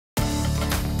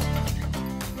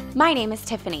My name is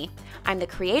Tiffany. I'm the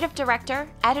creative director,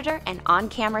 editor, and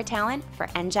on-camera talent for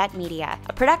ENJET Media,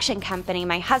 a production company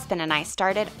my husband and I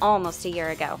started almost a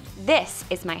year ago. This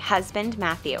is my husband,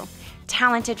 Matthew,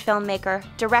 talented filmmaker,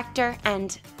 director,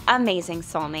 and amazing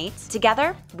soulmate.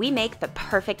 Together, we make the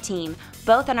perfect team,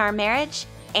 both in our marriage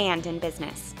and in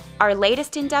business. Our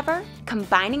latest endeavor,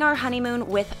 combining our honeymoon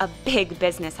with a big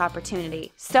business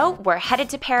opportunity. So we're headed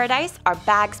to paradise, our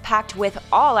bags packed with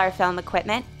all our film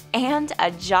equipment, and a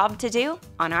job to do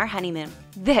on our honeymoon.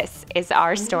 This is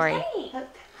our story.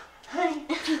 Hi.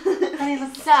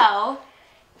 So,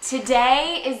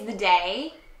 today is the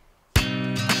day.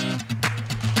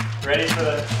 Ready for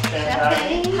the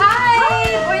champagne? Hi!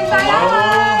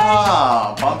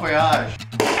 Bon voyage!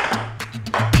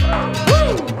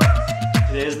 Bon voyage!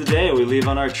 Today is the day we leave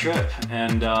on our trip,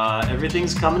 and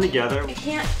everything's coming together. I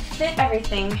can't fit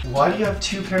everything. Why do you have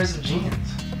 2 pairs of jeans?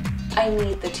 I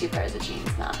need the 2 pairs of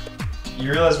jeans now.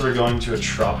 You realize we're going to a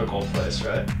tropical place,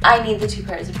 right? I need the 2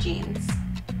 pairs of jeans.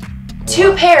 What?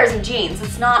 2 pairs of jeans.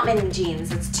 It's not mini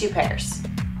jeans, it's 2 pairs.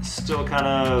 Still kind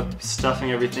of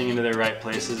stuffing everything into their right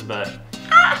places, but...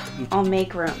 I'll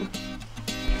make room.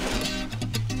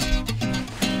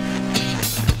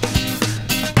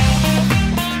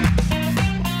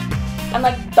 I'm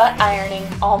like butt ironing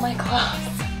all my clothes.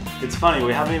 It's funny,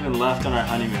 we haven't even left on our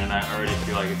honeymoon and I already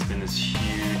feel like it's been this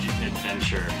huge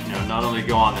adventure. You know, not only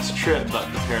go on this trip, but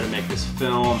prepare to make this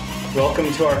film.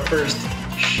 Welcome to our first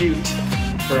shoot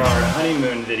for our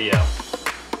honeymoon video.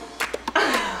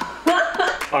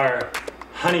 Our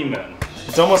honeymoon.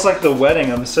 It's almost like the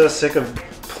wedding. I'm so sick of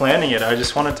planning it. I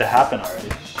just want it to happen already.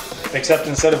 Except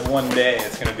instead of one day,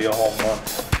 it's gonna be a whole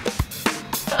month.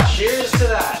 Cheers to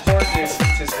that.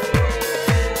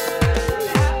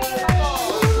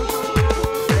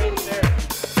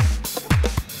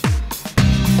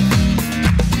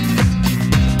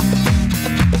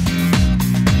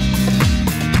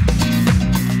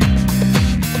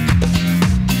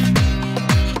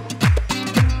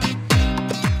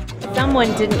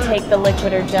 Someone didn't take the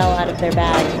liquid or gel out of their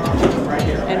bag,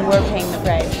 and we're paying the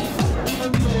price.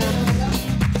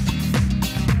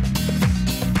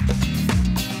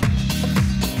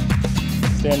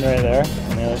 Stand right there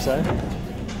on the other side.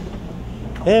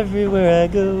 Everywhere I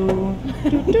go.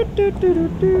 Do, do,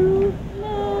 do.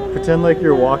 Pretend like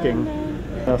you're walking.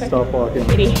 Now stop walking.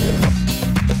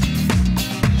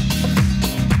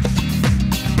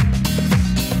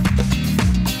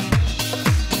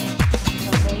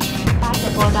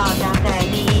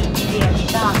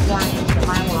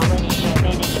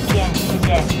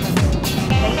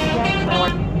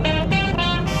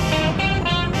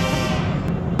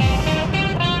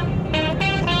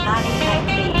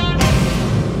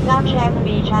 Check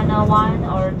the channel 1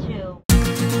 or 2.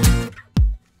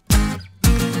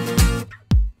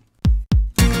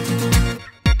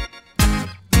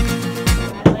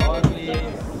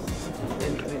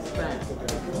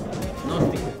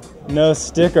 No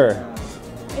sticker.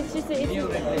 It's just it's a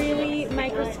really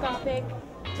microscopic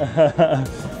stamp.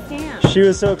 She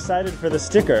was so excited for the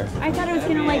sticker. I thought it was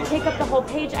gonna like take up the whole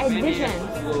page. I had visions.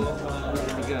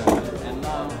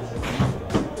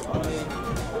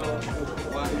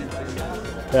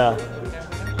 Yeah.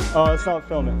 Oh, let's not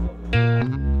film it.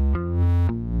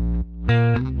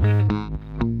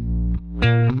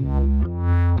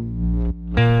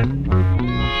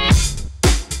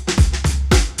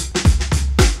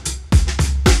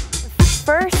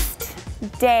 First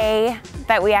day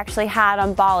that we actually had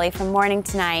on Bali from morning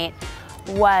to night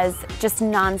was just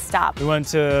non-stop. We went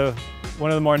to one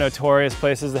of the more notorious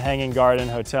places, the Hanging Garden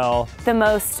Hotel. The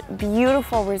most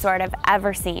beautiful resort I've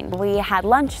ever seen. We had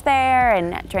lunch there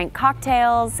and drank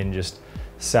cocktails. And just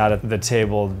sat at the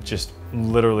table, just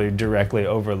literally directly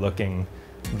overlooking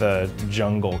the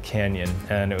jungle canyon,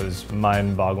 and it was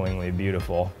mind-bogglingly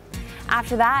beautiful.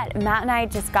 After that, Matt and I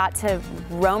just got to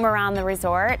roam around the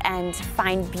resort and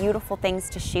find beautiful things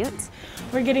to shoot.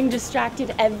 We're getting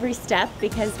distracted every step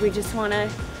because we just want to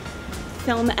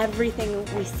film everything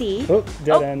we see. Oh,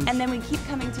 dead end. And then we keep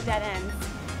coming to dead ends.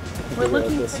 We're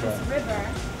looking for this river,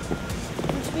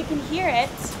 which we can hear it,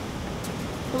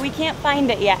 but we can't find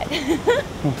it yet.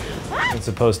 It's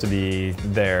supposed to be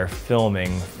there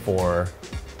filming for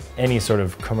any sort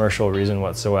of commercial reason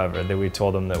whatsoever. That we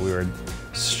told them that we were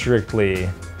strictly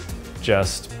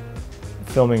just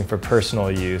filming for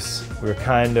personal use. We were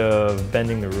kind of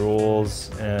bending the rules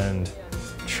and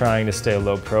trying to stay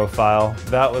low profile.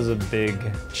 That was a big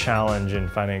challenge in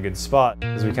finding a good spot,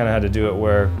 because we kind of had to do it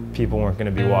where people weren't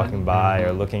going to be walking by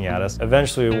or looking at us.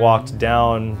 Eventually we walked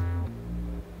down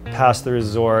past the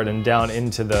resort and down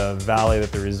into the valley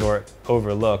that the resort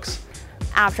overlooks.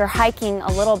 After hiking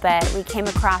a little bit, we came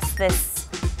across this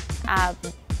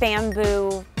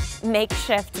bamboo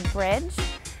makeshift bridge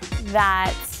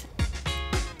that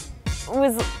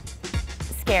was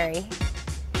scary.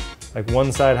 Like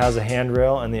one side has a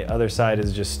handrail and the other side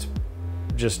is just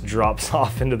drops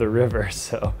off into the river.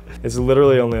 So it's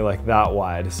literally only like that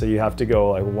wide. So you have to go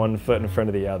like 1 foot in front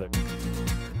of the other.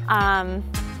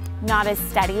 Not as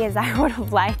steady as I would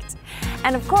have liked.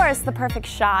 And of course, the perfect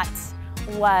shot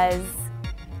was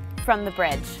from the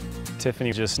bridge.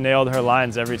 Tiffany just nailed her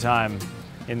lines every time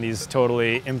in these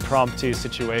totally impromptu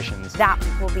situations. That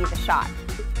will be the shot.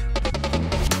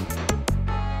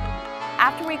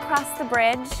 After we crossed the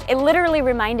bridge, it literally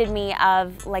reminded me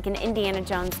of like an Indiana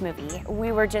Jones movie.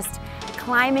 We were just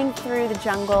climbing through the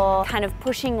jungle, kind of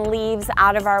pushing leaves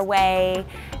out of our way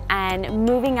and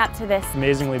moving up to this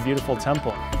amazingly beautiful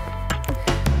temple.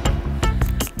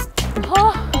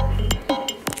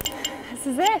 This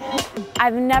is it.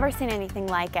 I've never seen anything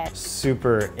like it.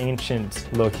 Super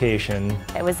ancient location.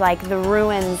 It was like the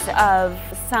ruins of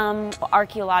some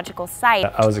archaeological site.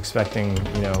 I was expecting,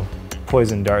 you know,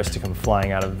 poison darts to come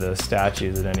flying out of the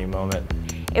statues at any moment.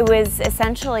 It was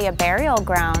essentially a burial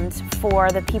ground for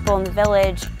the people in the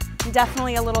village.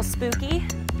 Definitely a little spooky.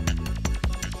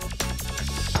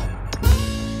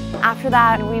 After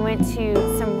that, we went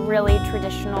to some really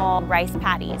traditional rice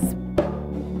paddies.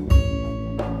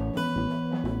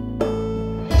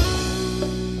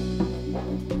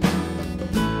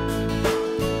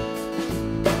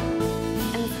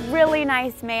 Really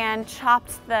nice man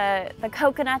chopped the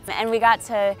coconuts, and we got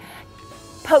to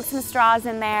poke some straws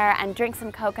in there and drink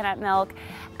some coconut milk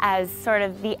as sort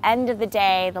of the end of the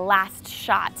day, the last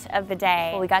shot of the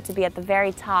day. We got to be at the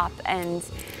very top and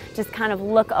just kind of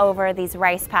look over these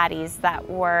rice paddies that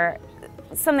were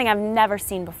something I've never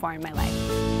seen before in my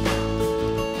life.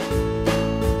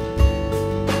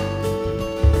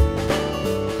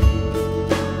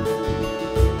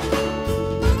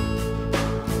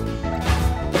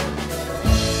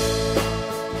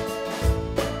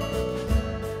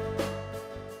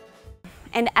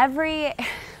 And every